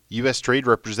U.S. Trade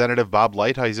Representative Bob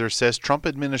Lighthizer says Trump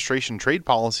administration trade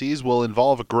policies will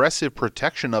involve aggressive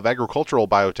protection of agricultural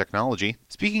biotechnology.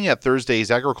 Speaking at Thursday's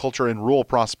Agriculture and Rural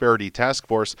Prosperity Task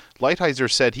Force,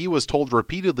 Lighthizer said he was told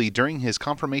repeatedly during his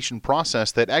confirmation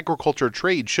process that agriculture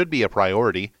trade should be a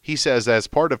priority. He says as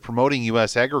part of promoting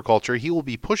U.S. agriculture, he will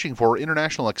be pushing for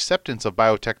international acceptance of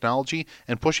biotechnology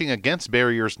and pushing against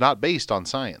barriers not based on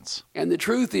science. And the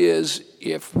truth is,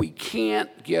 if we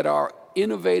can't get our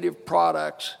innovative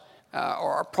products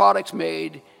or our products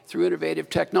made through innovative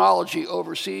technology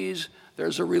overseas,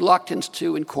 there's a reluctance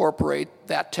to incorporate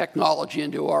that technology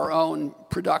into our own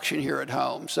production here at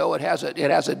home. So it has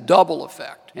a double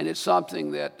effect, and it's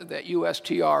something that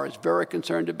USTR is very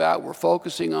concerned about. We're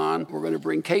focusing on. We're going to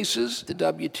bring cases to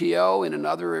WTO and in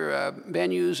other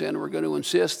venues, and we're going to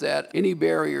insist that any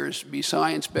barriers be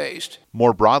science-based.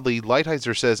 More broadly,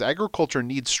 Lighthizer says agriculture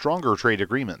needs stronger trade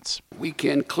agreements. We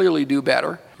can clearly do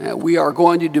better. We are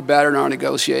going to do better in our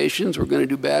negotiations. We're going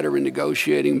to do better in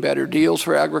negotiating better deals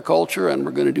for agriculture, and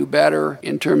we're going to do better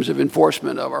in terms of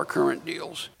enforcement of our current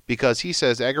deals. Because he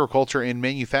says agriculture and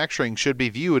manufacturing should be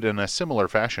viewed in a similar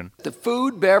fashion. The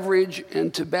food, beverage,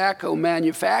 and tobacco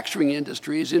manufacturing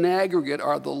industries in aggregate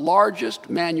are the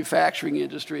largest manufacturing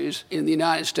industries in the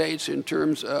United States in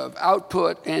terms of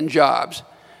output and jobs.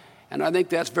 And I think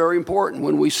that's very important.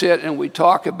 When we sit and we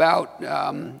talk about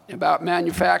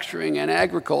manufacturing and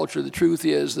agriculture, the truth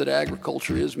is that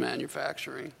agriculture is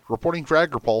manufacturing. Reporting for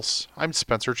AgriPulse, I'm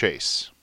Spencer Chase.